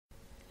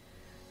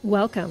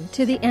Welcome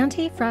to the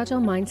Anti-Fragile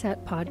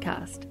Mindset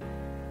podcast.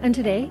 And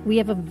today we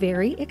have a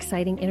very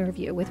exciting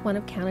interview with one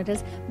of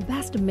Canada's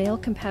best male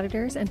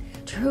competitors and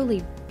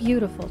truly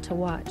beautiful to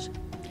watch.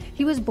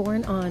 He was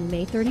born on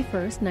May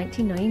 31st,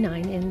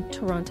 1999 in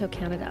Toronto,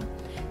 Canada.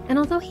 And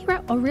although he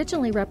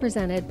originally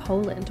represented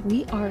Poland,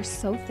 we are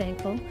so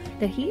thankful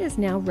that he is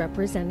now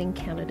representing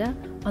Canada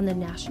on the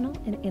national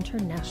and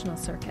international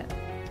circuit.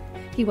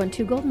 He won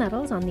 2 gold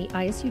medals on the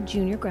ISU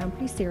Junior Grand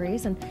Prix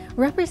Series and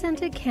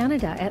represented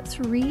Canada at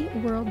 3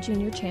 World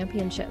Junior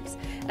Championships,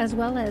 as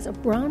well as a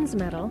bronze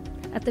medal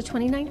at the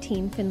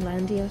 2019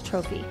 Finlandia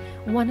Trophy,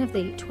 one of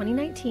the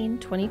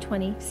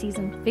 2019-2020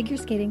 season figure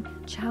skating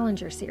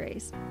Challenger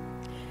Series.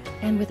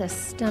 And with a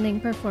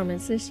stunning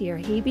performance this year,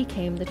 he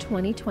became the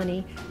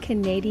 2020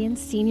 Canadian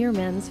Senior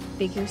Men's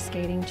Figure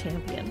Skating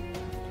Champion.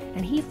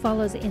 And he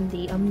follows in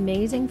the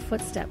amazing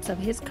footsteps of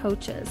his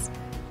coaches,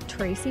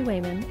 Tracy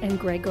Wayman and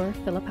Gregor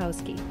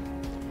Filipowski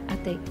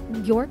at the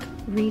York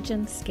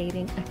Region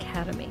Skating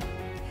Academy.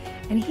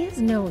 And he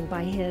is known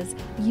by his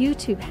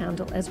YouTube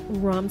handle as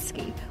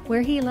Romsky,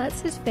 where he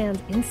lets his fans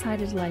inside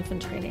his life and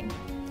training.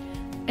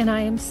 And I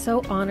am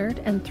so honored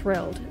and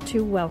thrilled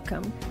to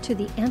welcome to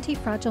the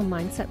Anti-Fragile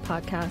Mindset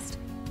podcast,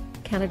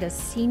 Canada's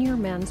senior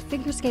men's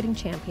figure skating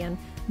champion,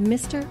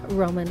 Mr.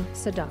 Roman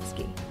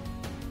Sadovsky.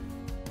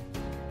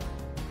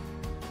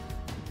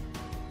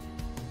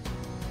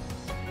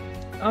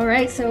 All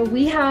right, so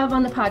we have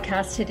on the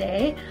podcast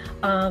today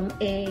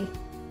a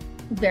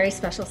very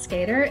special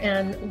skater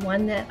and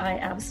one that I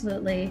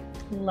absolutely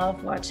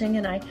love watching,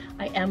 and I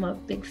am a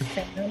big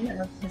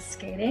fan of his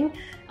skating.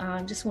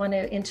 Just want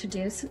to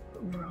introduce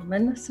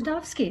Roman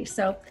Sadovsky.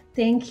 So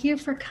thank you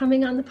for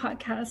coming on the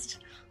podcast.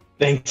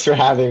 Thanks for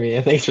having me,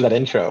 and thanks for that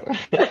intro.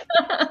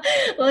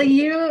 Well,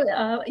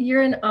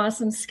 you're an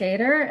awesome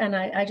skater, and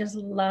I just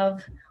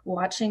love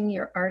watching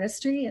your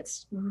artistry.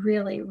 It's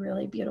really,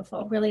 really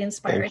beautiful, really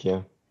inspiring. Thank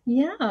you.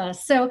 Yeah.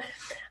 So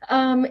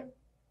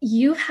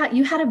you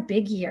had a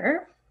big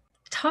year.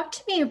 Talk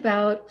to me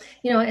about,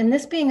 and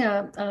this being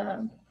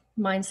a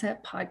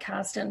mindset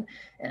podcast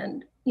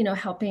and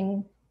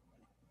helping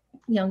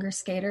younger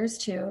skaters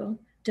to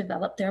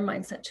develop their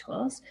mindset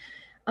tools.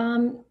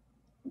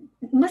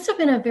 Must have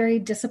been a very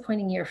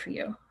disappointing year for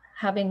you,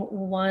 having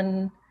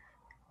won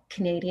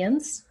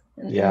Canadians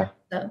and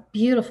the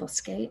beautiful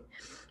skate,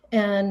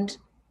 and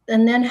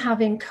then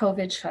having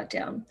COVID shut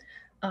down.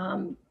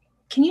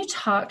 Can you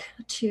talk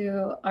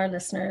to our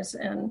listeners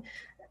and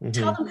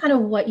tell them kind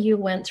of what you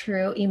went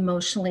through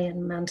emotionally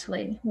and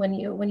mentally when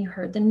you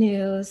heard the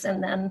news,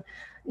 and then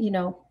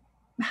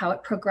how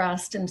it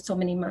progressed in so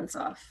many months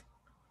off?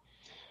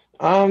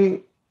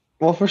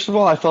 Well, first of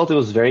all, I felt it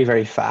was very,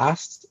 very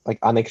fast, like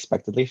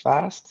unexpectedly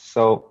fast.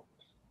 So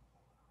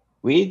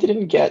we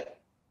didn't get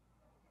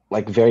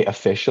like very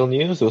official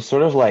news. It was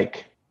sort of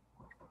like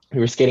we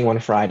were skating one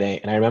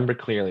Friday, and I remember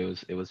clearly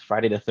it was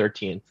Friday the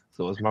 13th.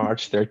 So it was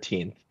March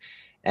 13th.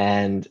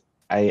 And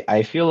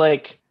I feel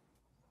like,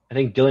 I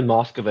think Dylan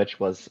Moskovich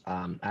was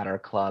at our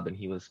club, and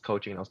he was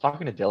coaching, and I was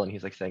talking to Dylan.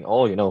 He's like saying,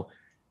 "Oh,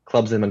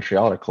 clubs in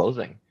Montreal are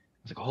closing."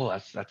 I was like, "Oh,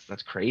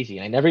 that's crazy."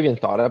 And I never even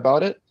thought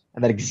about it.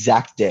 And that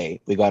exact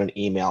day, we got an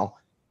email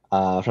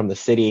from the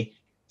city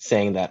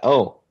saying that,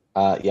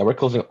 we're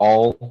closing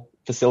all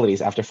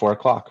facilities after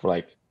 4:00. We're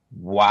like,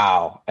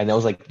 wow. And that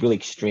was like really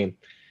extreme.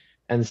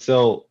 And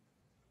so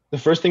the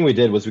first thing we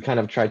did was we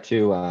kind of tried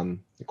to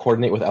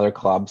coordinate with other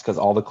clubs, because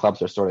all the clubs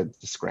are sort of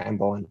to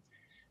scramble. And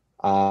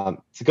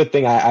it's a good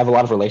thing I have a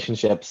lot of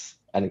relationships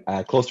and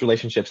close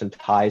relationships and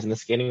ties in the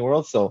skating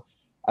world. So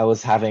I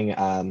was having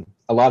a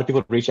lot of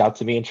people reach out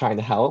to me and trying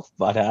to help.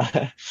 But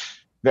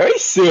very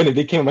soon it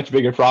became a much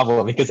bigger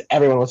problem because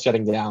everyone was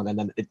shutting down. And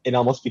then it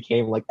almost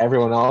became like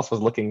everyone else was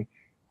looking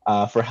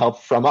for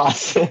help from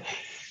us.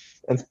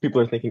 And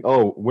people are thinking,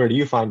 oh, where do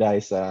you find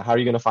ice? How are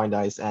you going to find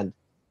ice? And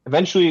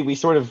eventually we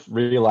sort of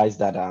realized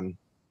that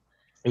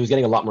it was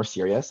getting a lot more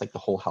serious, like the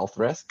whole health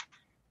risk.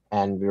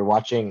 And we were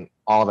watching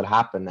all of it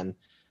happen. And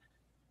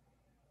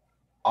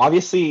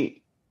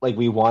obviously, like,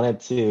 we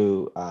wanted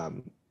to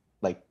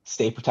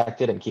stay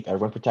protected and keep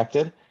everyone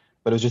protected,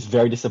 but it was just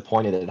very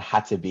disappointed that it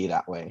had to be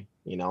that way,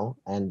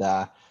 And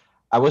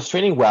I was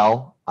training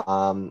well.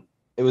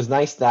 It was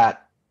nice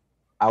that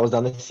I was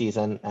done this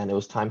season, and it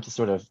was time to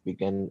sort of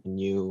begin a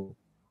new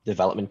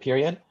development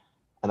period.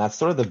 And that's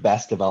sort of the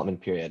best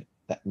development period,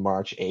 that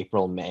March,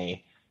 April,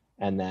 May.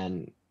 And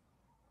then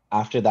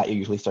after that, you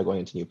usually start going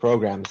into new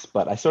programs.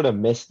 But I sort of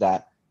missed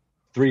that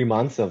 3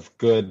 months of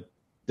good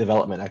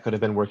development. I could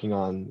have been working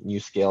on new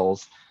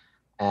skills.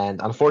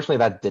 And unfortunately,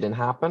 that didn't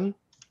happen.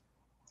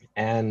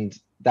 And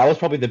that was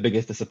probably the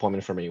biggest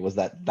disappointment for me, was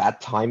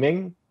that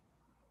timing.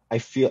 I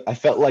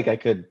felt like I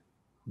could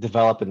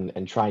develop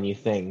and try new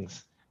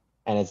things.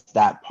 And it's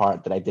that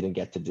part that I didn't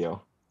get to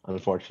do,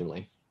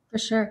 unfortunately. For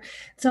sure.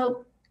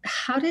 So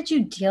how did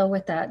you deal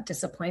with that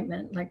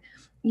disappointment? Like,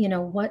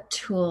 what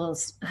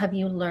tools have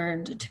you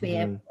learned to be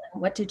able,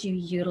 what did you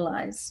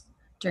utilize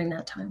during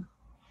that time?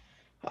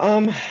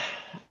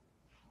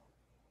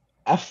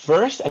 At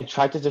first, I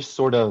tried to just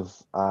sort of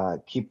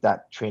keep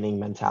that training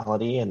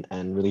mentality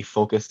and really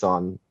focus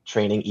on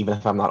training, even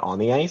if I'm not on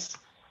the ice.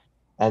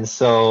 And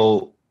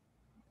so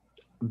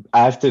I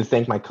have to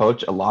thank my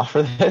coach a lot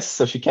for this.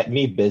 So she kept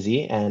me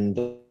busy, and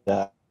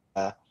uh,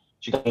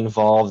 she got me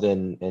involved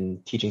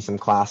in teaching some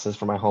classes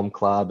for my home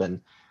club, and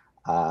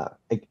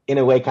in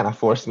a way kind of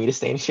forced me to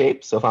stay in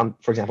shape. So if I'm,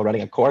 for example,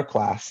 running a core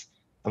class,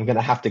 I'm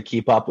gonna have to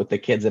keep up with the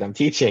kids that I'm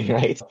teaching,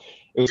 right?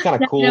 It was kind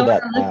of Now I cool want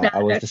that to look I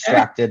was at there.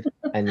 distracted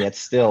and yet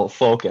still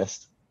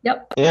focused.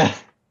 Yep. Yeah,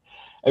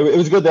 it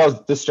was good that I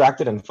was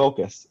distracted and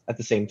focused at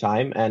the same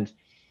time. And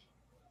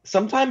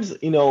sometimes,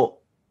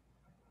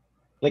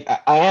 like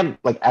I am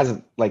like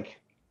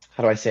like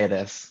how do I say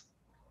this?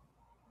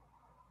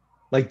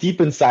 Like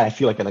deep inside, I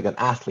feel like an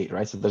athlete,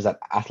 right? So there's that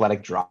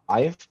athletic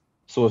drive.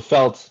 So I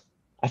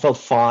felt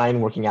fine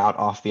working out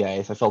off the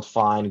ice. I felt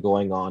fine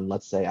going on,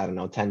 let's say, I don't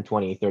know, 10,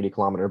 20, 30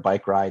 kilometer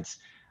bike rides.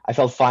 I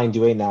felt fine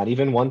doing that.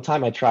 Even one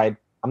time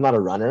I'm not a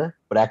runner,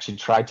 but I actually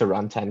tried to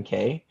run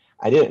 10K.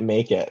 I didn't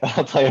make it.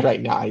 I'll tell you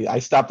right now. I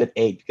stopped at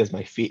 8 because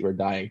my feet were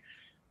dying.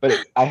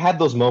 But I had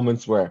those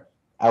moments where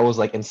I was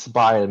like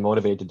inspired and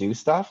motivated to do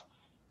stuff.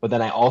 But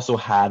then I also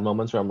had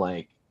moments where I'm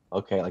like,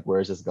 okay, like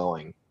where is this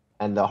going?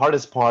 And the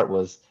hardest part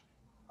was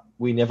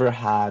we never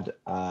had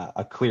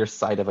a clear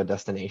sight of a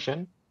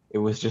destination. It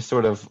was just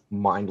sort of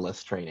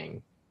mindless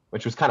training,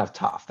 which was kind of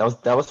tough.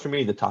 That was for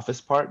me the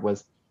toughest part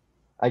was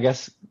I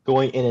guess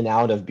going in and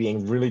out of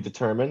being really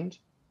determined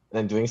and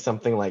then doing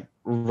something like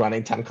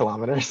running 10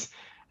 kilometers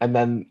and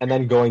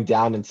then going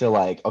down into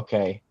like,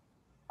 okay,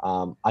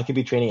 I could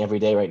be training every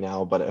day right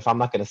now, but if I'm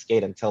not going to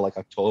skate until like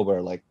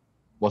October, like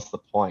what's the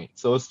point?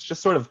 So it's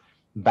just sort of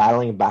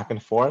battling back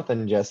and forth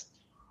and just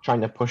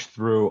trying to push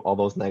through all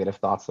those negative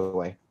thoughts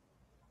away.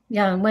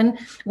 Yeah, and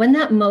when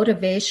that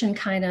motivation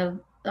kind of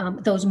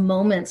those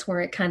moments where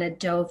it kind of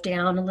dove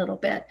down a little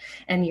bit,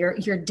 and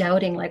you're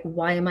doubting like,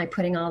 why am I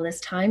putting all this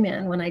time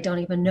in when I don't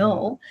even Mhm.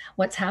 know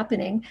what's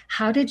happening?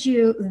 How did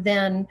you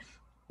then,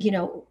 you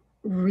know,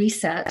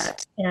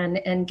 reset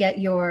and get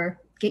your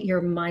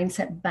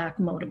mindset back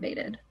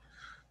motivated?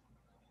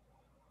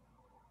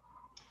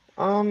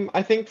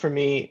 I think for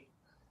me,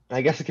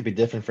 I guess it could be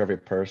different for every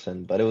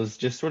person, but it was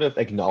just sort of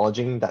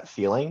acknowledging that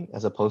feeling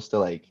as opposed to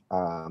like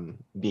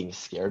being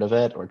scared of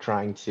it or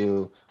trying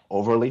to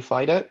overly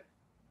fight it.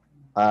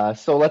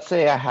 So let's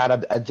say I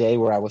had a day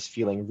where I was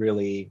feeling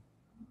really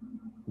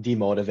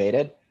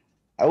demotivated.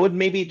 I would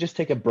maybe just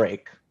take a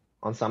break.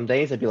 On some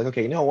days, I'd be like,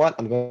 okay, you know what?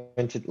 I'm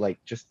going to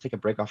like just take a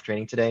break off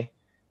training today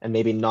and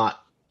maybe not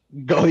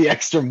go the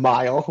extra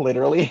mile,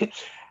 literally.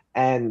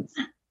 And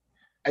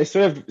I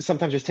sort of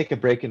sometimes just take a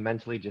break and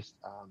mentally just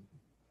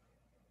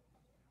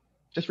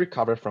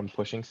recover from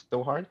pushing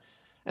so hard.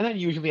 And then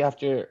usually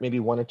after maybe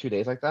 1 or 2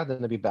 days like that,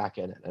 then I'd be back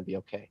in it and I'd be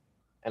okay.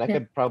 And I Yeah.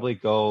 could probably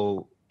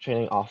go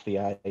training off the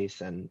ice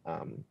and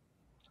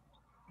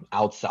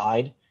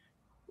outside.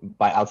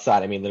 By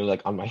outside, I mean literally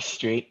like on my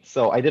street.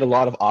 So I did a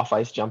lot of off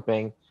ice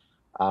jumping.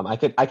 I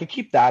could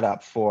keep that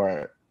up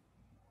for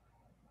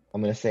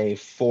I'm gonna say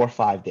 4 or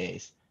 5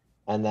 days,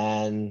 and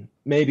then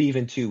maybe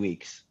even 2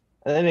 weeks,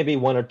 and then maybe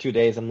 1 or 2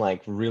 days I'm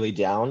like really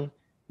down.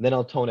 Then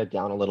I'll tone it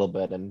down a little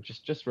bit and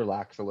just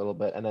relax a little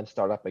bit, and then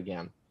start up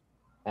again,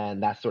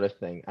 and that sort of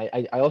thing.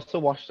 I also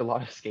watched a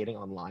lot of skating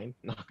online,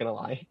 not gonna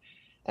lie,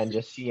 and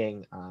just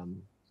seeing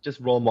just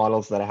role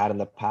models that I had in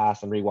the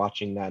past and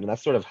rewatching that, and that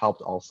sort of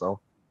helped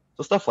also.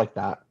 So stuff like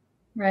that.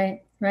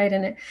 Right, right,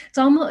 and it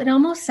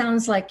almost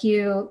sounds like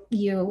you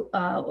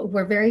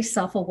were very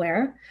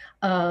self-aware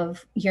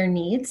of your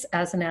needs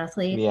as an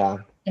athlete Yeah.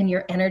 and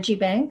your energy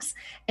banks,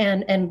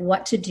 and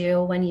what to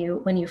do when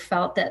you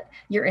felt that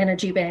your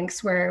energy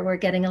banks were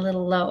getting a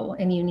little low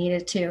and you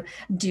needed to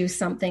do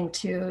something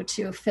to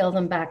fill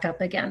them back up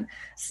again.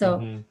 So,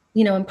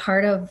 Hmm. and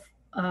part of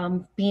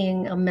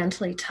being a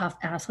mentally tough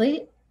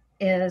athlete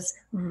is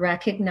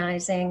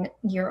recognizing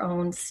your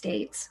own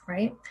states,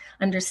 right?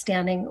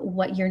 Understanding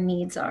what your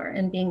needs are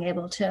and being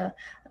able to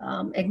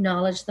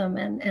acknowledge them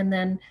and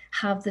then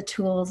have the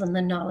tools and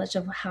the knowledge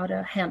of how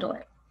to handle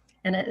it.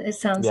 And it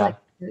sounds like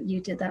Yeah.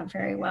 you did that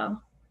very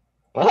well.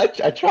 Well,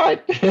 I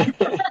tried.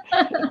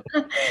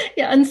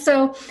 Yeah, and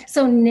so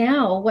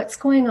now what's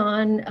going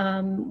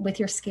on with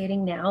your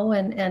skating now,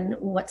 and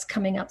what's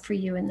coming up for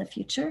you in the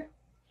future,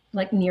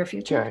 like near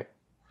future? Okay.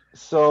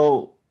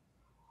 So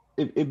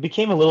it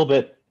became a little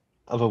bit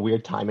of a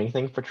weird timing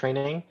thing for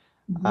training.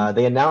 Mhm.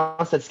 They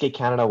announced that Skate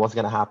Canada was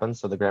going to happen,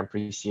 so the Grand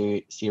Prix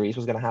series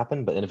was going to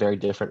happen, but in a very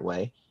different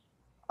way.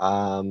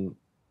 Um,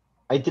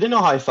 I didn't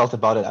know how I felt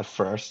about it at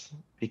first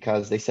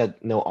because they said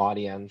no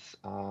audience,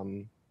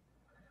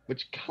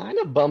 which kind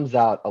of bums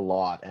out a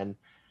lot, and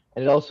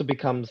it also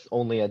becomes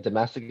only a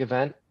domestic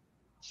event,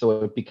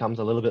 so it becomes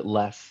a little bit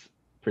less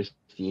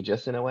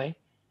prestigious in a way.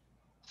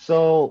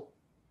 So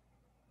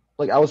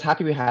like I was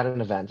happy we had an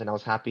event and I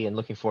was happy and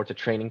looking forward to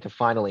training to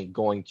finally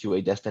going to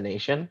a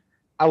destination.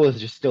 I was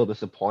just still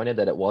disappointed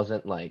that it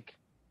wasn't like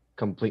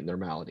complete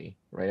normality,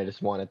 right? I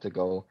just wanted to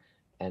go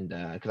and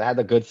because I had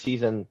a good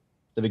season,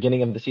 the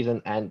beginning of the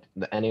season and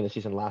the ending of the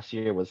season last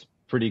year was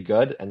pretty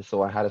good. And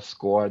so I had a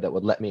score that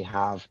would let me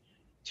have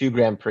 2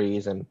 Grand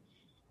Prix, and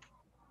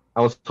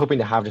I was hoping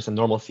to have just a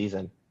normal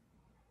season.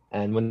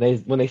 And when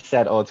they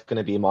said, oh, it's going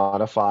to be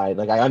modified,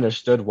 like I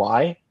understood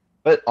why,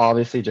 but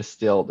obviously just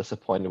still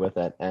disappointed with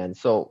it. And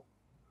so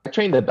I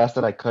trained the best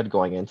that I could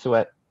going into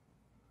it.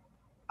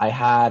 I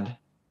had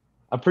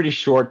a pretty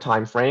short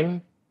time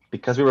frame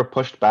because we were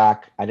pushed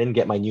back. I didn't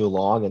get my new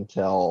long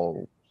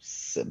until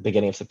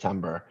beginning of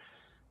September.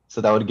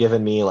 So that would have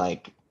given me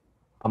like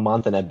a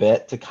month and a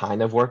bit to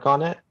kind of work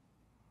on it.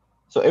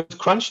 So it was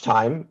crunch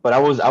time, but I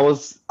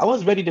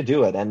was ready to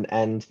do it.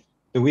 And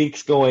the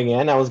weeks going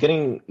in, I was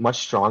getting much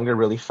stronger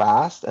really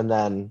fast, and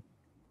then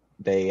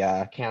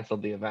they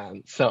canceled the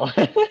event. So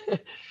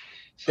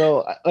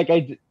so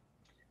like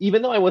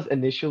even though I was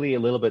initially a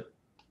little bit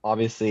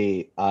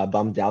obviously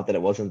bummed out that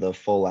it wasn't the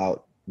full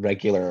out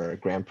regular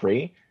Grand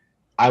Prix,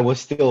 I was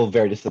still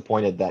very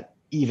disappointed that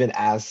even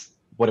as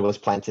what it was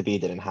planned to be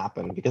didn't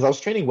happen, because I was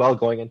training well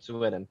going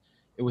into it, and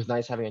it was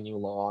nice having a new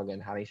log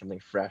and having something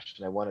fresh,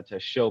 and I wanted to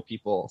show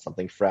people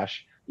something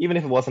fresh, even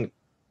if it wasn't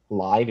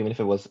live, even if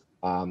it was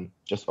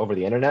just over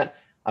the internet.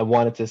 I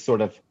wanted to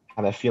sort of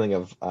have a feeling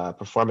of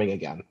performing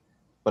again,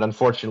 but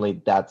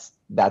unfortunately that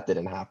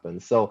didn't happen.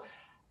 So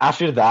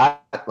after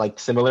that, like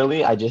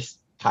similarly, I just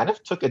kind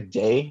of took a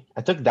day.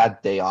 I took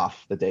that day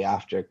off the day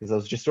after because I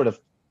was just sort of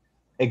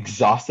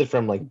exhausted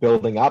from like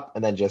building up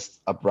and then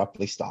just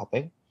abruptly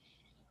stopping.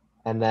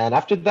 And then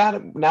after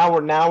that,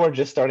 now we're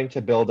just starting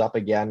to build up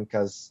again,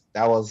 because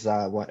that was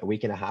a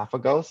week and a half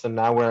ago. So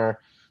now we're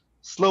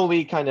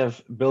slowly kind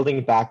of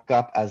building back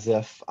up as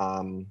if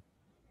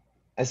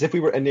we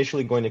were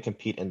initially going to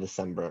compete in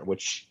December,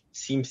 which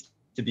seems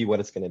to be what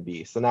it's going to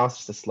be. So now it's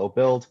just a slow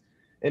build.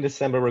 In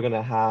December, we're going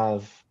to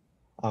have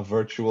a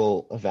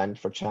virtual event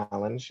for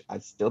Challenge. I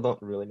still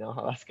don't really know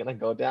how that's going to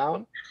go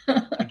down.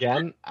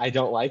 Again, I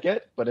don't like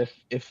it, but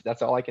if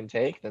that's all I can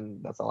take,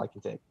 then that's all I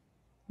can take.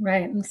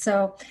 Right. And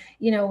so,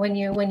 when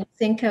you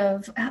think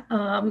of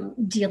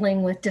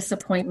dealing with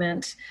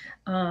disappointment,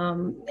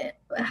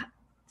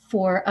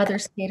 for other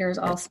skaters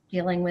also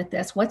dealing with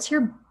this, what's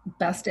your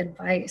best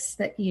advice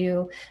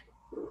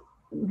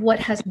what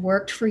has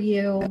worked for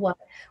you,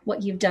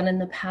 what you've done in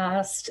the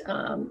past?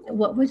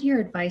 What would your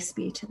advice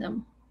be to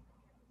them?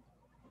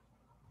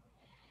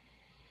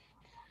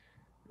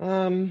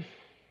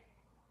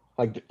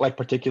 Like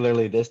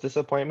particularly this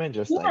disappointment,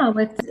 just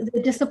with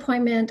the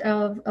disappointment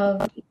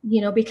of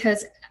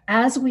because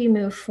as we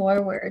move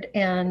forward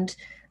and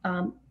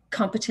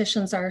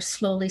competitions are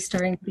slowly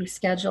starting to be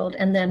scheduled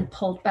and then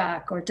pulled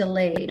back or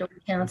delayed or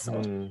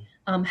canceled,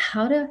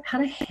 how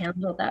to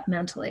handle that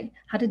mentally,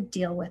 how to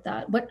deal with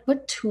that.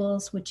 What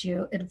tools would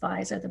you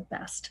advise are the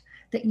best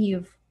that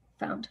you've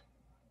found?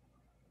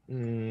 I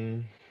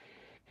don't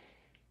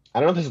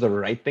know if this is the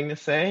right thing to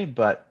say,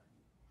 but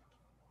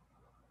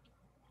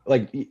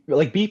like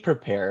be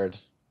prepared,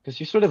 because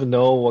you sort of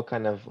know what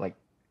kind of, like,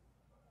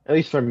 at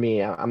least for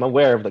me, I'm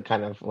aware of the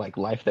kind of like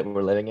life that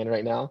we're living in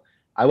right now.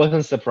 I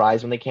wasn't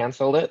surprised when they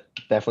canceled it,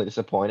 definitely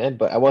disappointed,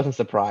 but I wasn't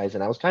surprised,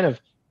 and I was kind of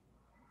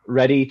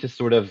ready to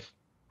sort of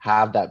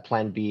have that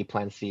plan B,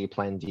 plan C,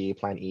 plan D,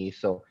 plan E.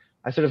 So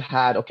I sort of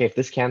had, okay, if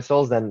this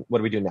cancels, then what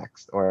do we do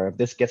next? Or if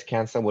this gets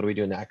canceled, what do we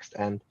do next?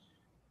 And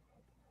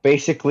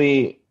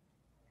basically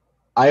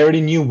I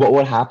already knew what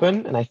would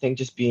happen, and I think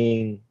just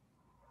being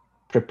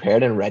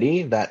prepared and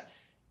ready, that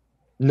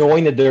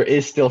knowing that there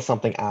is still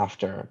something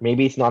after.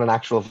 Maybe it's not an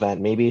actual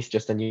event. Maybe it's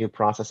just a new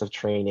process of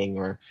training,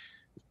 or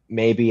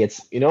maybe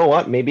it's,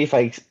 maybe if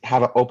I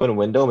have an open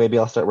window, maybe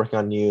I'll start working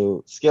on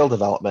new skill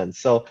development.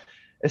 So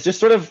it's just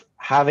sort of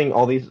having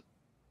all these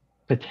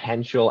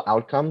potential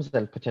outcomes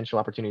and potential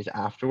opportunities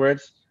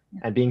afterwards,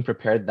 and being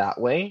prepared that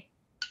way.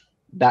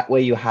 That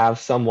way you have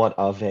somewhat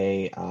of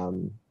a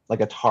like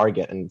a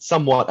target and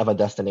somewhat of a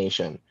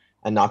destination,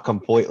 and not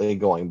completely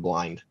going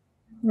blind.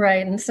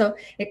 Right. And so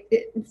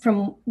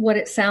from what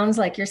it sounds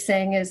like you're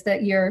saying is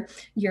that you're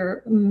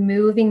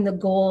moving the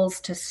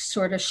goals to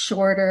sort of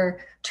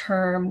shorter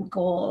term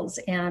goals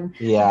and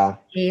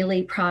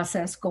daily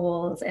process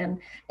goals,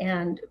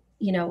 and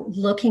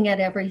looking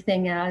at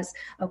everything as,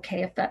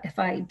 okay, if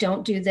I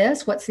don't do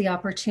this, what's the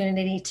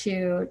opportunity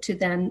to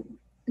then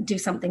do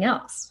something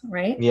else,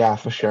 right? Yeah,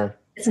 for sure.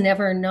 It's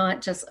never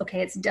not just,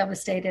 okay, it's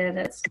devastated,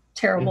 it's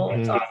terrible,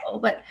 it's awful,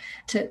 but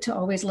to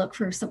always look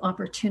for some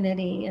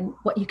opportunity and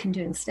what you can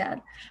do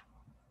instead.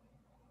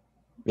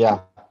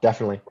 Yeah,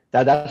 definitely.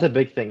 That's a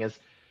big thing, is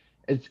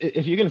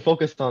if you can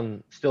focus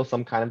on still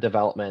some kind of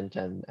development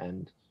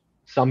and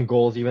some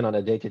goals even on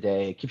a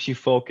day-to-day, it keeps you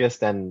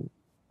focused and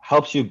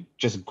helps you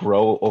just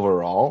grow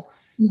overall.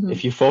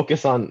 If you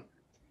focus on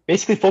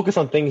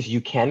things you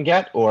can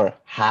get or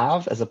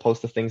have, as opposed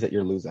to things that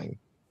you're losing.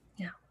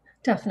 Yeah,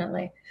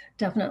 definitely.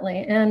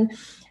 And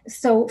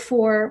so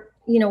for,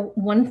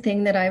 one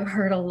thing that I've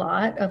heard a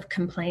lot of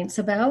complaints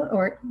about,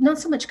 or not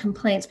so much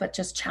complaints, but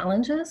just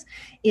challenges,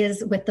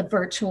 is with the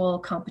virtual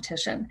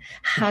competition.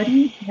 How do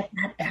you get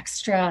that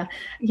extra,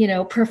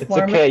 performance? It's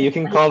okay. You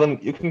can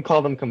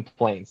call them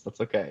complaints.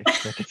 That's okay.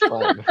 Like, it's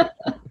fine.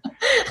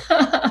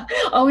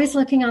 Always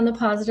looking on the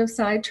positive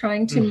side,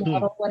 trying to Mhm.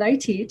 model what I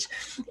teach.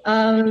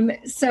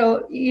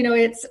 So,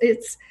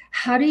 it's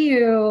how do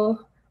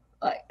you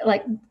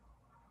like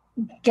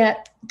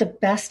get the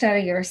best out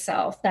of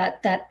yourself,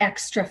 that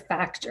extra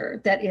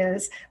factor that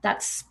is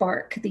that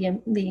spark,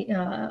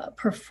 the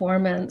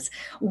performance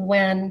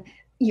when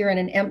you're in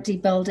an empty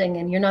building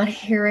and you're not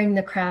hearing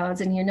the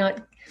crowds and you're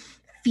not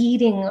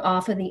feeding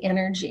off of the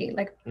energy.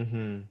 Like,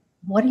 Mhm.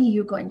 what are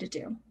you going to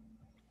do?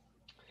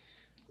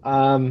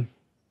 Um,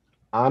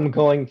 I'm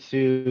going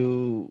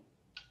to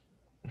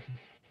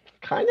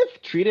kind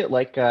of treat it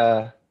like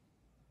because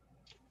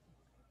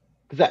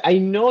I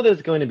know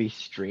there's going to be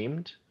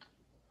streamed.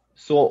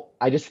 So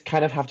I just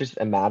kind of have to just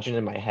imagine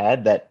in my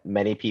head that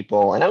many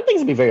people, and I don't think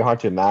it's gonna be very hard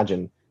to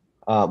imagine.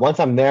 Once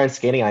I'm there and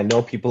skating, I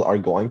know people are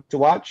going to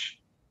watch.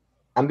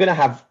 I'm gonna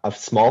have a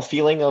small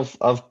feeling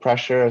of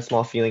pressure, a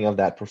small feeling of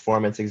that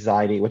performance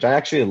anxiety, which I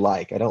actually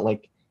like. I don't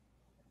like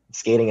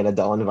skating in a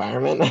dull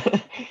environment,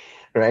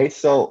 right?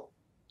 So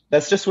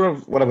that's just sort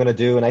of what I'm gonna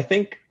do. And I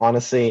think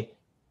honestly,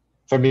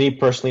 for me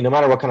personally, no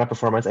matter what kind of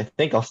performance, I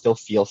think I'll still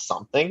feel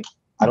something.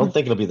 I don't Mhm.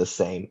 think it'll be the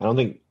same. I don't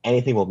think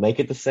anything will make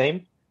it the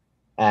same.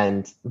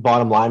 And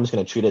bottom line, I'm just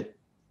going to treat it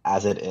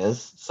as it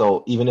is.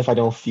 So even if I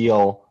don't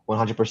feel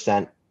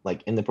 100%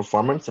 like in the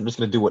performance, I'm just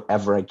going to do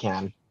whatever I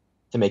can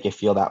to make it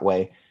feel that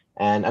way.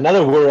 And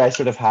another worry I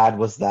sort of had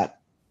was that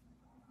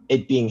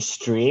it being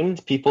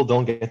streamed, people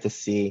don't get to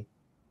see,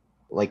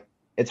 like,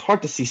 it's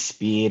hard to see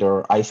speed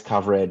or ice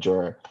coverage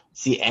or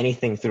see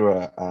anything through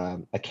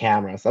a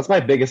camera. So that's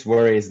my biggest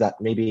worry, is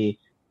that maybe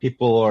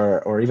people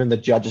or even the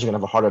judges are going to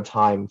have a harder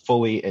time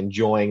fully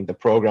enjoying the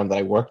program that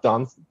I worked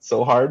on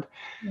so hard.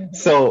 Mhm.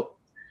 So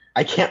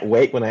I can't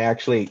wait when I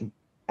actually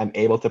am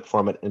able to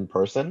perform it in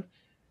person.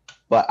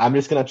 But I'm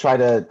just gonna try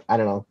to, I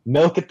don't know,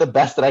 milk it the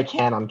best that I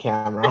can on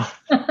camera.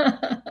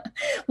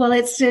 Well,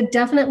 it's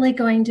definitely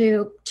going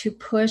to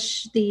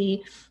push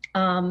the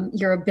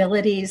your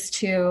abilities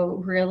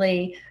to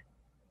really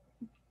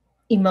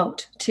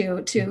emote,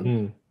 to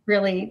Hmm.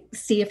 really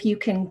see if you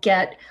can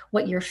get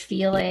what you're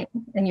feeling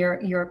and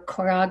your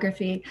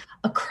choreography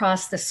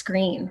across the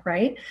screen,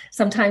 right?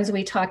 Sometimes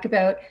we talk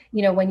about,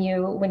 when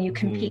you Hmm.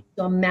 compete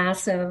to a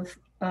massive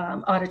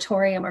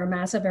auditorium or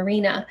massive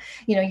arena,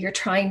 you're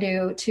trying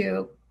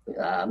to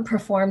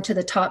perform to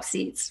the top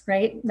seats,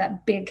 right?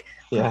 That big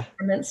Yeah,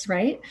 performance,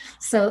 right?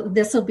 So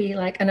this will be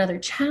like another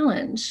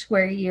challenge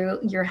where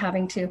you're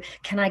having to,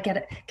 can I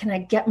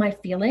get my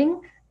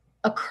feeling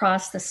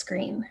across the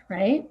screen,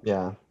 right?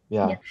 yeah,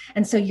 Yeah. yeah.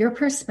 And so your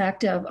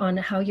perspective on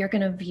how you're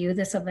going to view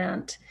this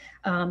event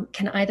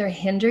can either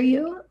hinder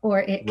you or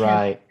it can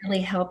Right.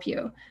 really help you.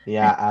 And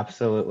Yeah,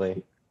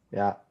 absolutely.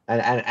 Yeah.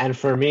 And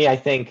for me, I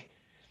think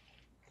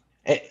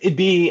it'd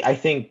be, I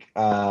think,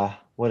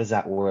 what is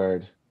that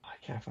word? I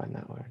can't find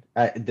that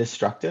word.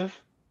 Destructive.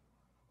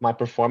 My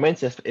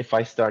performance, if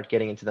I start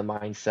getting into the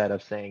mindset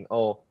of saying,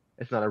 oh,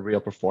 it's not a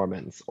real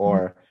performance,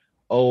 or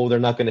oh, they're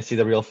not going to see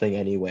the real thing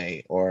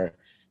anyway, or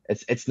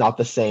it's not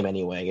the same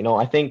anyway.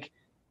 I think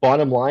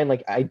bottom line,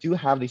 like I do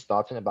have these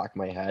thoughts in the back of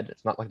my head.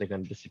 It's not like they're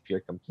going to disappear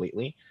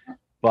completely,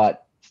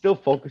 but still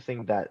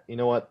focusing that, you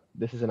know what,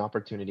 this is an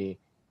opportunity.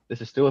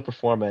 This is still a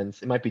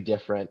performance. It might be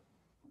different.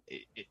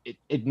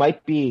 It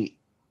might be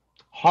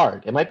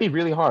hard. It might be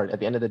really hard at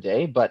the end of the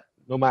day, but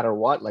no matter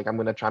what, like I'm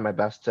gonna try my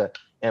best to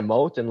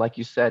emote and, like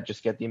you said,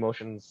 just get the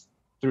emotions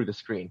through the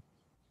screen.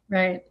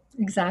 right,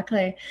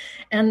 exactly.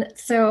 And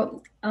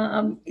so,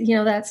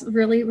 that's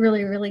really,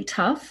 really, really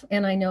tough.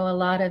 And I know a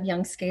lot of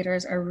young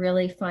skaters are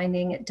really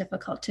finding it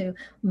difficult to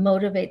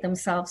motivate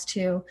themselves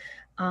to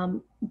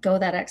go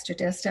that extra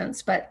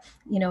distance. But,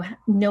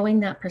 knowing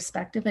that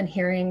perspective and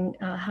hearing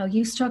how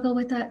you struggle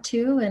with that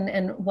too, and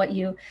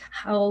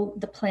how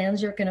the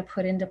plans you're going to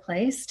put into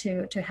place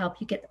to help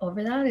you get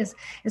over that is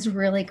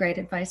really great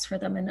advice for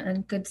them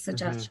and good Hmm.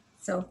 suggestions.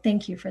 So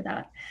thank you for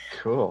that.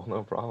 Cool,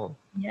 no problem.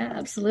 Yeah,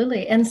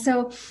 absolutely. And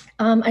so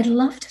I'd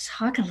love to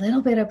talk a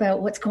little bit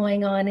about what's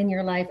going on in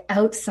your life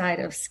outside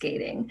of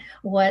skating.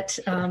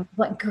 Sure.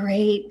 What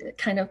great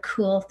kind of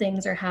cool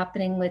things are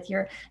happening with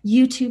your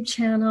YouTube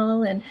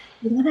channel, and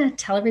you want to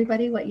tell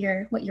everybody what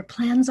your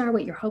plans are,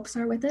 what your hopes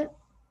are with it?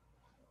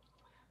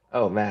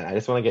 Oh man, I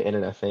just want to get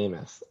internet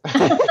famous.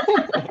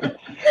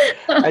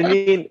 I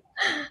mean,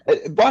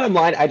 bottom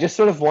line, I just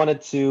sort of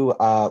wanted to,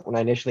 when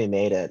I initially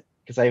made it,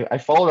 because I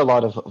followed a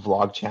lot of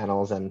vlog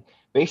channels, and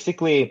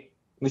basically,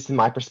 at least in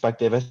my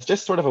perspective, it's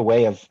just sort of a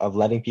way of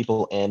letting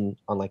people in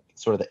on like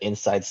sort of the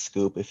inside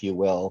scoop, if you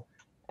will.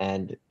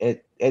 And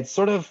it's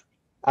sort of,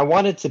 I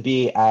wanted to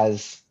be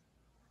as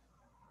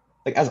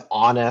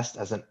honest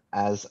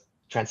as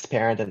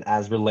transparent and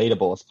as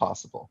relatable as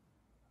possible,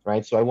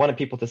 right? So I wanted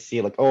people to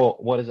see like, oh,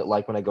 what is it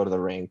like when I go to the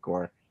rink,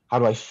 or how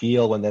do I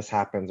feel when this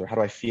happens, or how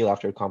do I feel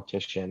after a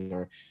competition,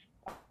 or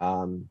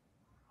um,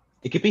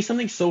 it could be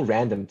something so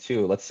random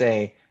too. Let's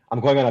say I'm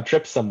going on a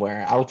trip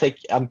somewhere.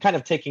 I'm kind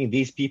of taking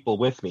these people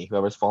with me,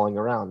 whoever's following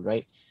around,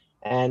 right?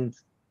 And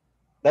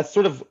that's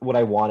sort of what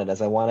I wanted,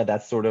 as I wanted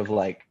that sort of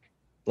like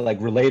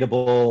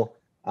relatable,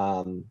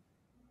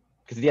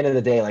 because at the end of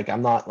the day, like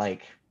I'm not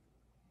like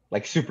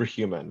like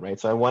superhuman, right?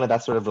 So I wanted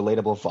that sort of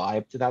relatable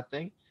vibe to that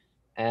thing.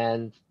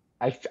 And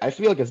I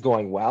feel like it's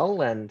going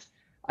well. And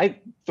I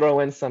throw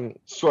in some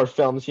short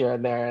films here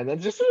and there, and then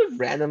just sort of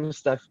random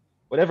stuff.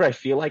 Whatever I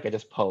feel like, I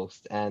just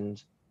post.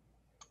 And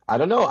I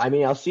don't know. I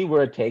mean, I'll see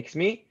where it takes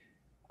me.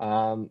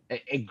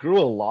 It grew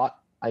a lot,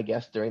 I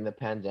guess, during the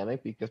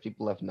pandemic because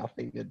people have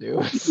nothing to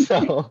do.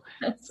 So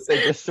Yes.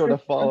 they just sort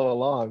of follow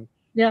along.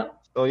 Yeah.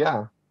 So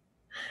yeah.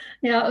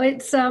 Yeah,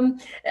 it's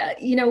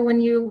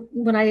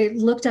when I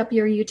looked up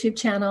your YouTube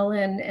channel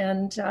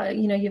and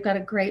you've got a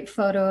great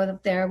photo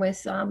there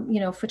with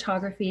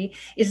photography.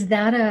 Is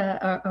that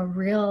a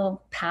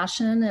real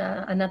passion,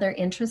 another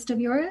interest of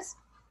yours?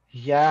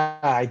 Yeah,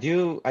 I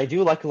do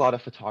like a lot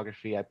of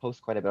photography. I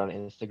post quite a bit on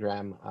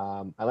Instagram.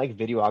 I like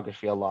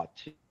videography a lot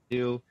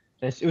too.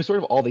 And it was sort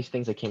of all these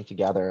things that came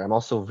together. I'm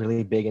also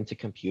really big into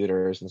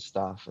computers and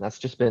stuff, and that's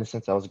just been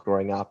since I was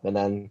growing up. And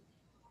then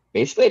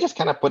basically I just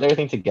kind of put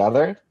everything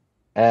together,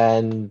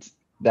 and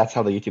that's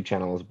how the YouTube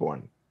channel was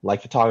born.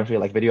 Like photography,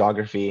 like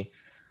videography,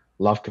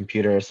 love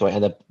computers, so I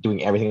end up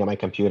doing everything on my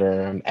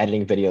computer. I'm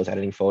editing videos,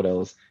 editing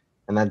photos,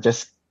 and then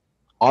just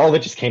all of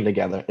it just came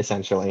together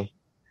essentially.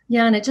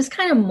 Yeah, and it just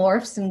kind of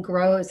morphs and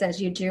grows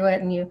as you do it,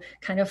 and you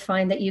kind of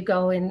find that you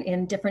go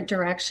in different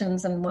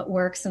directions and what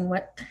works and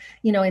what,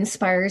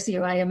 inspires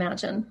you, I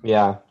imagine.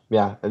 Yeah,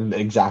 yeah,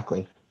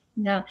 exactly.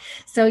 Yeah.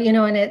 So,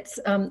 and it's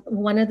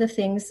one of the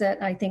things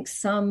that I think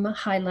some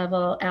high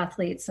level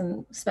athletes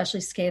and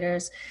especially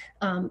skaters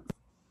um,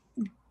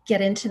 get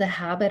into the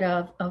habit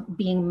of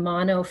being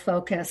mono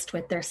focused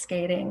with their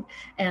skating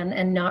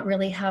and not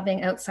really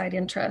having outside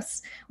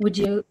interests. Would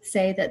you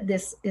say that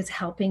this is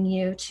helping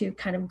you to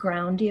kind of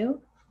ground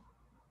you?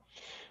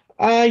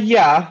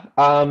 Yeah.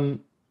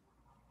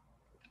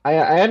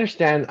 I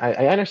understand.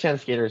 I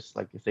understand skaters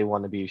like if they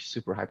want to be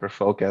super hyper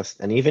focused,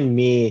 and even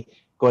me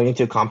going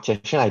into a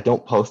competition, I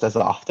don't post as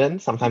often.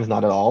 Sometimes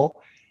not at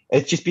all.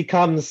 It just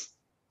becomes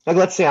like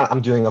let's say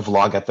I'm doing a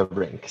vlog at the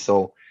rink,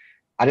 so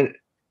I didn't.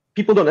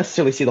 People don't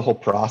necessarily see the whole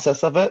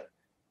process of it,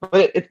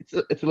 but it's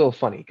a little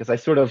funny because I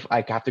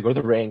have to go to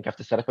the rink, I have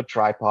to set up a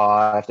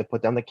tripod, I have to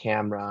put down the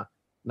camera,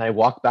 and I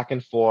walk back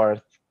and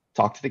forth,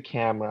 talk to the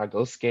camera,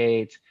 go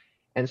skate,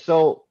 and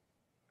so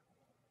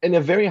in a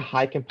very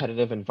high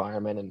competitive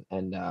environment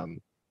and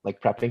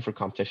like prepping for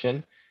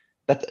competition,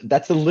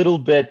 that's a little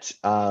bit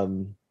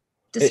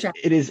Distract.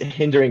 it is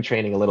hindering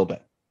training a little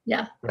bit,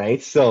 Yeah.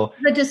 right? So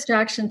The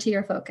distraction to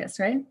your focus,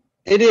 right?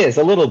 it is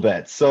a little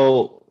bit.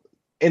 So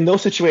in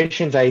those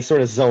situations, I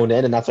sort of zone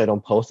in, and that's why I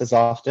don't post as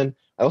often.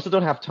 I also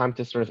don't have time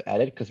to sort of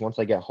edit because once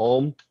I get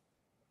home,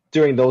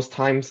 during those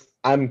times,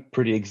 I'm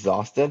pretty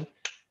exhausted.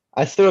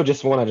 I still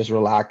just want to just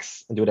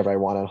relax and do whatever I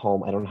want at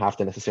home. I don't have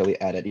to necessarily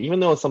edit, even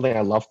though it's something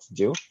I love to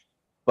do.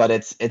 But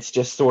it's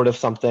just sort of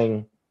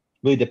something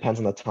really depends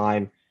on the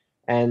time.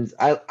 And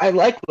I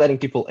like letting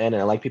people in,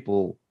 and I like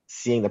people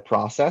seeing the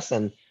process.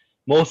 And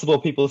most of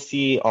what people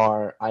see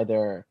are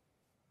either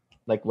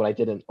like what I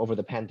did over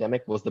the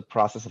pandemic was the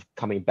process of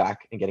coming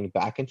back and getting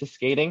back into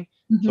skating.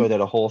 So I Mhm.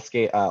 did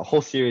a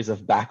whole series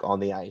of back on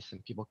the ice,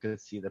 and people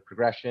could see the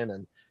progression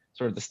and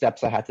sort of the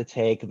steps I had to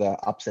take, the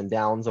ups and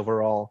downs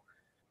overall.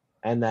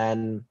 And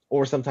then,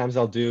 or sometimes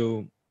I'll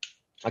do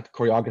like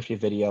choreography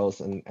videos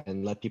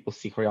and let people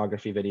see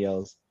choreography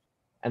videos.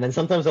 And then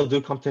sometimes I'll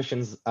do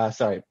competitions,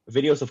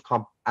 videos of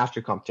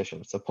after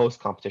competition, so post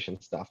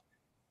competition stuff.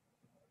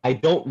 I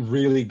don't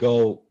really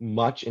go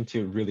much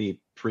into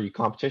really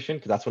pre-competition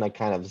because that's when I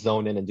kind of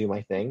zone in and do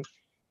my thing.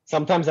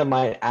 Sometimes I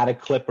might add a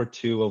clip or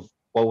two of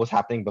what was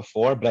happening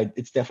before, but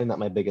it's definitely not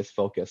my biggest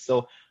focus.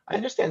 So I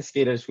understand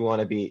skaters who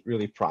want to be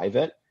really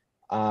private.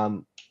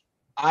 Um,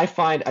 I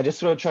just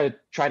sort of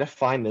try to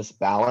find this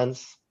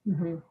balance,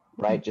 Mhm.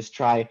 right? Just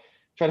try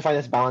to find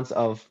this balance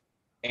of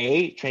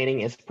A,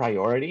 training is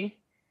priority,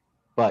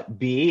 but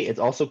B, it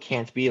also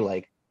can't be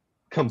like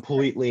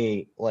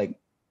completely like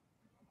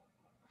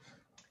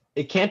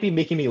it can't be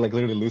making me like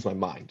literally lose my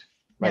mind,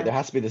 right? Yeah. There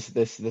has to be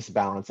this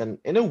balance, and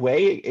in a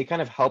way, it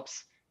kind of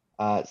helps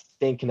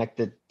staying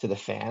connected to the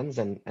fans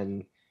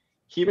and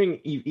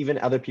hearing even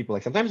other people.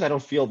 Like sometimes I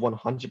don't feel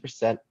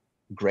 100%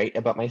 great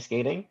about my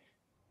skating,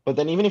 but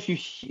then even if you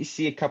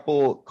see a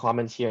couple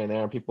comments here and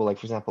there, people like,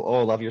 for example,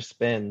 oh, love your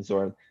spins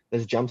or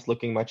this jump's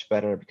looking much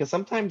better, because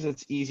sometimes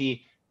it's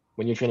easy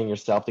when you're training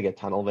yourself to get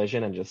tunnel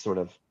vision and just sort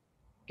of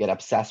get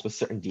obsessed with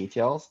certain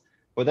details.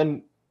 But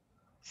then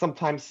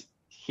sometimes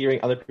hearing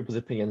other people's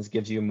opinions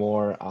gives you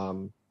more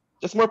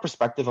just more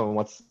perspective on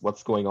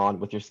what's going on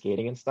with your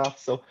skating and stuff.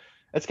 So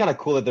it's kind of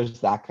cool that there's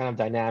that kind of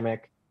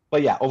dynamic.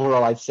 But yeah,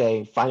 overall, I'd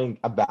say finding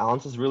a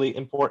balance is really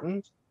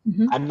important.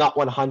 Mhm. I'm not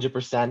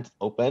 100%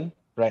 open,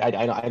 right?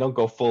 I don't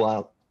go full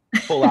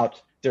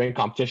out during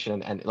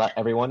competition and let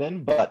everyone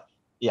in. But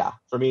yeah,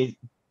 for me,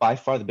 by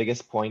far the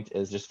biggest point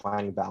is just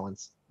finding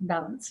balance.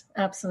 Balance,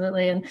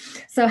 absolutely. And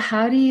so,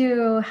 how do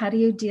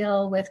you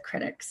deal with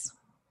critics?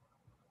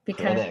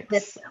 Because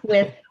Critics.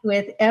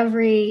 with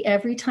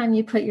every time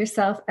you put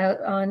yourself out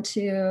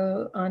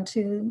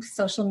onto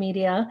social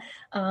media,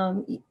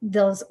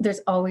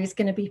 there's always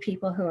going to be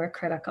people who are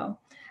critical.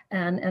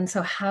 And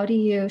so how do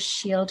you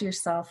shield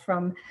yourself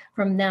from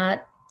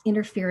that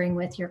interfering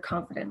with your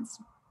confidence?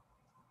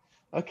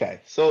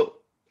 Okay, so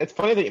it's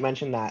funny that you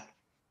mentioned that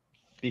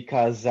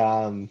because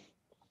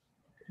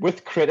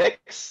with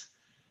critics,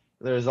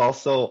 there's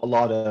also a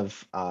lot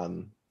of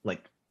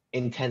like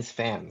intense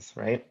fans,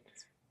 right?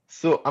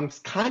 So I'm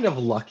kind of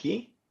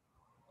lucky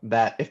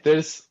that if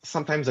there's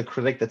sometimes a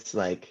critic that's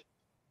like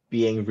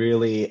being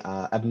really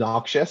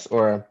obnoxious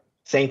or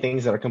saying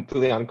things that are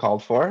completely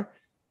uncalled for,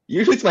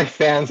 usually it's my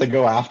fans that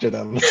go after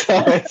them.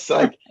 So it's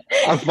like,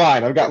 I'm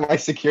fine. I've got my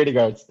security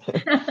guards.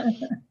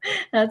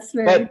 That's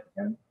very But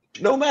true.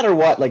 no matter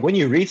what, like when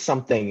you read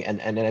something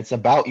and it's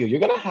about you, you're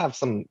gonna have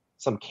some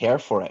care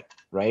for it,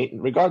 right?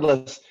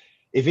 Regardless,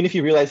 even if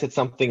you realize it's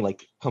something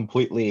like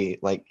completely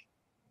like,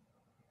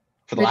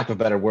 for the lack of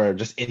a better word,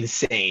 just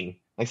insane.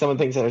 Like some of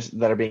the things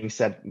that are being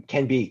said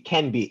can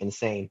be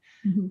insane.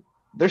 Mm-hmm.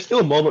 There's still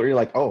a moment where you're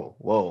like, oh,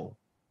 whoa,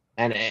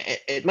 and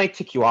it might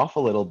tick you off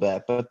a little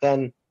bit, but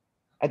then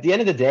at the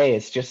end of the day,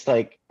 it's just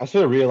like I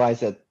sort of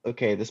realize that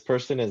okay, this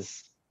person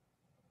is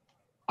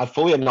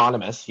fully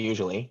anonymous,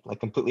 usually like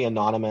completely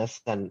anonymous,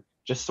 and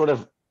just sort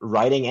of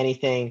writing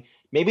anything.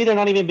 Maybe they're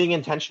not even being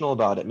intentional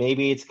about it.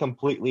 Maybe it's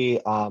completely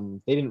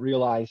they didn't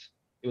realize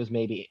it was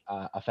maybe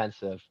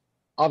offensive.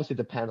 Obviously, it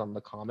depends on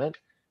the comment,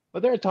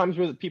 but there are times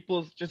where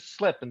people just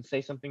slip and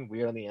say something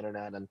weird on the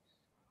internet, and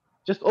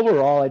just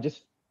overall, I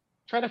just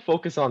try to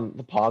focus on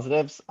the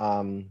positives.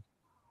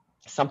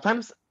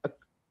 Sometimes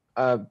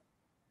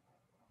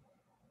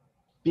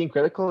being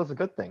critical is a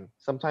good thing.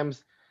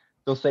 Sometimes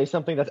they'll say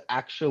something that's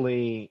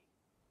actually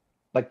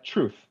like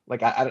truth.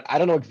 Like I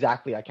don't know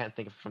exactly. I can't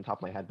think of it from the top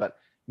of my head, but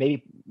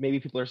maybe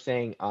people are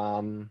saying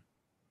I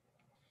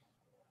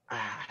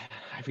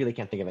really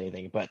can't think of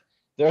anything, but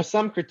there are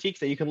some critiques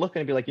that you can look at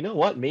and be like, you know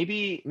what,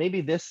 maybe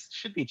this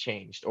should be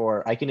changed,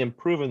 or I can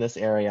improve in this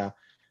area.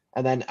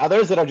 And then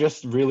others that are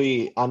just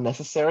really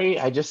unnecessary,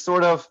 I just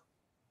sort of,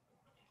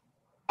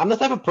 I'm the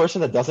type of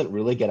person that doesn't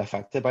really get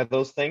affected by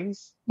those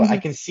things, but I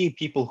can see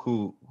people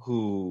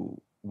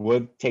who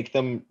would take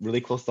them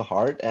really close to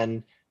heart.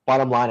 And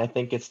bottom line, I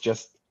think it's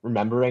just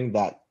remembering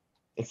that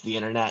it's the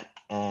internet,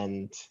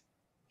 and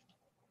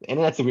the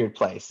internet's a weird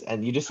place,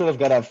 and you just sort of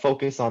got to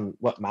focus on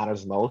what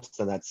matters most,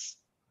 and that's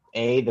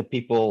the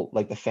people,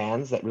 like the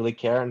fans that really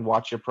care and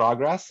watch your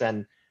progress,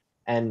 and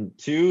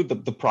two,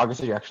 the progress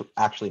that you're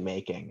actually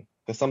making.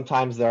 Because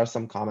sometimes there are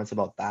some comments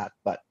about that,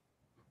 but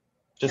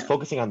just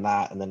focusing on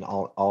that, and then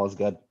all is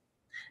good.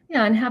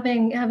 Yeah, and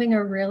having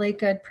a really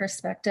good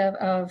perspective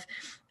of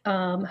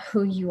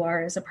who you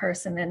are as a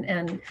person,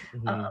 and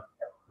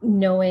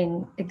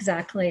knowing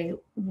exactly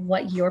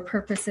what your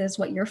purpose is,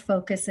 what your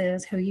focus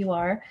is, who you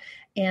are,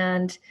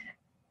 and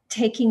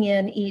taking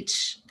in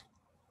each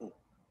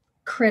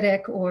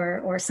critic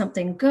or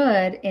something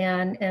good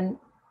and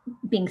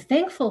being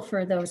thankful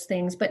for those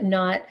things, but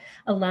not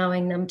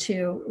allowing them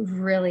to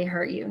really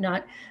hurt you,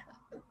 not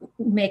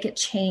make it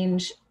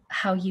change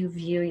how you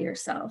view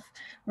yourself,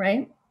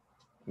 right?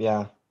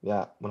 Yeah,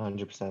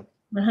 100%.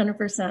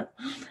 100%.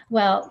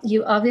 Well,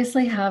 you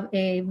obviously have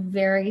a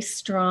very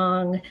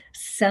strong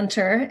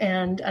center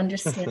and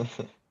understand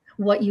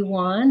what you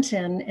want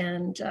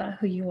and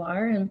who you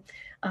are, and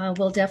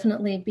we'll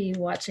definitely be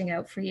watching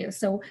out for you.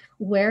 So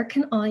where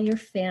can all your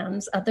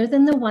fans, other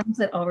than the ones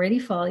that already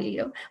follow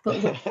you,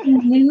 but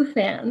new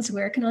fans,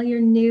 where can all your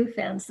new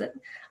fans that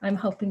I'm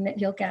hoping that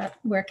you'll get,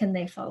 where can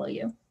they follow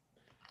you?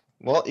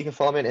 Well, you can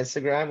follow me on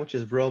Instagram, which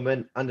is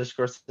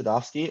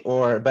Roman_Sadovsky,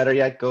 or better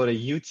yet, go to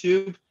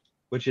YouTube,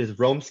 which is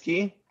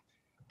Romsky.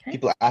 Okay.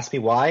 People ask me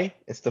why.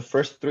 It's the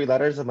first 3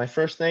 letters of my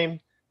first name,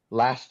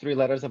 last 3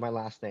 letters of my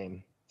last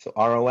name. So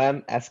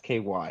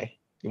ROMSKY.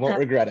 You won't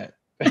regret it.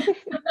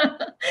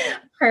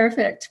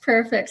 Perfect.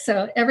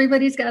 So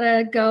everybody's got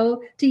to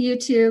go to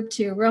YouTube,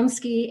 to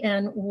Romsky,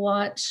 and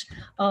watch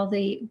all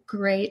the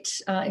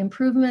great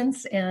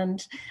improvements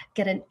and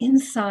get an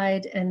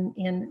insight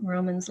in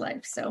Roman's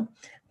life. So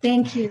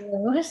thank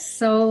you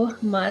so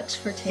much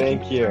for taking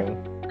Thank you.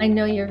 time. I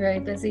know you're very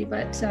busy,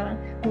 but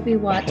we'll be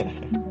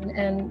watching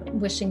and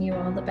wishing you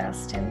all the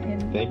best.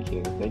 Thank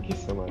you. Thank you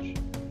so much.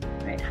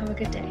 All right. Have a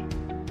good day.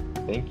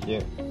 Thank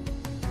you.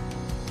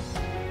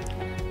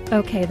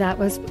 Okay, that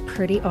was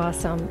pretty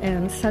awesome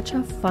and such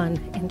a fun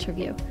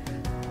interview.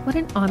 What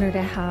an honor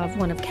to have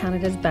one of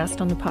Canada's best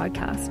on the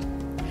podcast.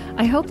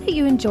 I hope that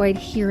you enjoyed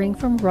hearing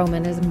from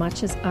Roman as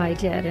much as I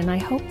did, and I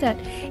hope that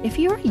if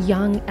you're a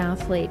young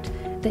athlete,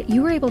 that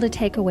you were able to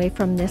take away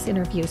from this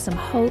interview some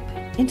hope,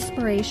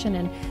 inspiration,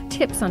 and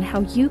tips on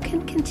how you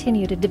can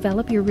continue to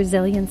develop your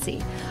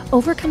resiliency,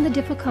 overcome the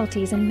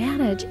difficulties, and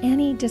manage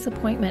any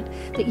disappointment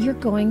that you're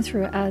going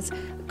through as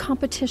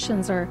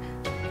competitions are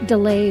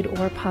delayed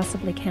or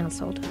possibly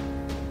canceled.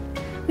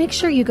 Make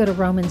sure you go to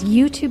Roman's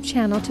YouTube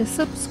channel to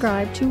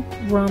subscribe to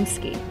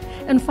Romsky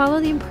and follow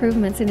the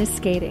improvements in his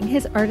skating,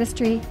 his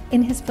artistry,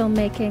 in his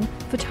filmmaking,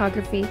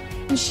 photography,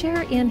 and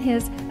share in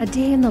his A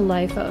Day in the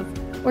Life of,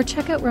 or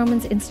check out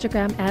Roman's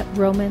Instagram at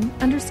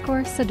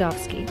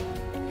Roman_Sadovsky.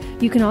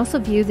 You can also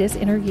view this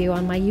interview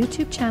on my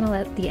YouTube channel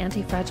at The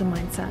Anti-Fragile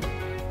Mindset.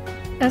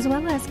 as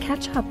well as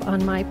catch up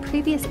on my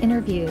previous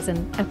interviews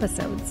and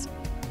episodes.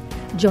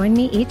 Join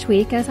me each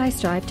week as I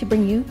strive to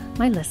bring you,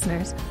 my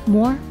listeners,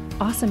 more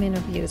awesome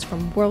interviews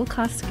from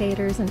world-class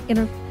skaters and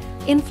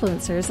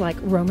influencers like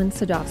Roman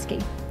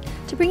Sadovsky,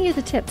 to bring you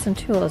the tips and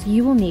tools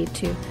you will need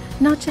to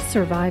not just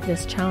survive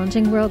this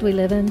challenging world we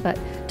live in, but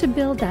to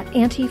build that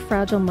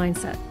anti-fragile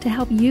mindset to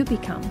help you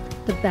become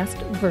the best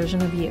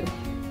version of you.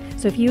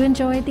 So if you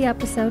enjoyed the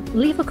episode,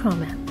 leave a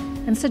comment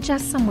and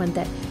suggest someone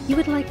that you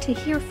would like to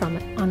hear from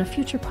on a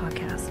future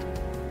podcast.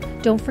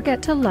 Don't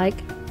forget to like,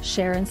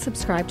 share, and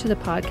subscribe to the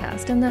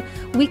podcast and the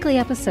weekly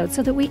episodes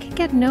so that we can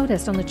get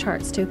noticed on the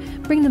charts to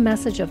bring the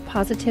message of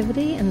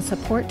positivity and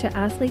support to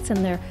athletes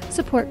and their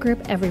support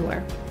group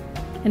everywhere.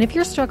 And if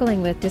you're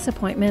struggling with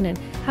disappointment and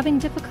having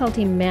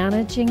difficulty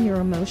managing your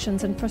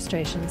emotions and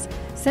frustrations,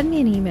 send me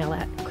an email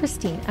at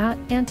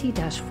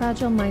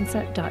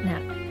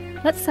christine@anti-fragilemindset.net.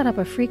 Let's set up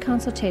a free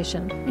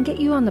consultation and get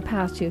you on the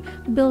path to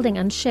building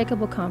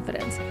unshakable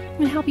confidence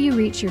and help you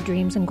reach your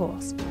dreams and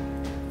goals.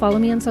 Follow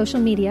me on social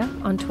media,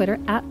 on Twitter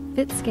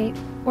 @FitSkate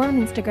or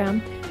on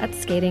Instagram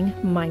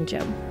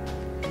 @SkatingMindGym.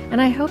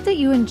 And I hope that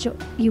you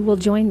will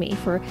join me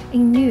for a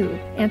new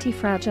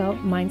Anti-Fragile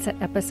Mindset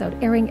episode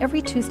airing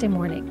every Tuesday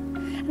morning.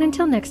 And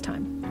until next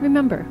time,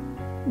 remember,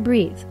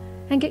 breathe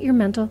and get your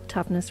mental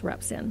toughness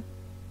reps in.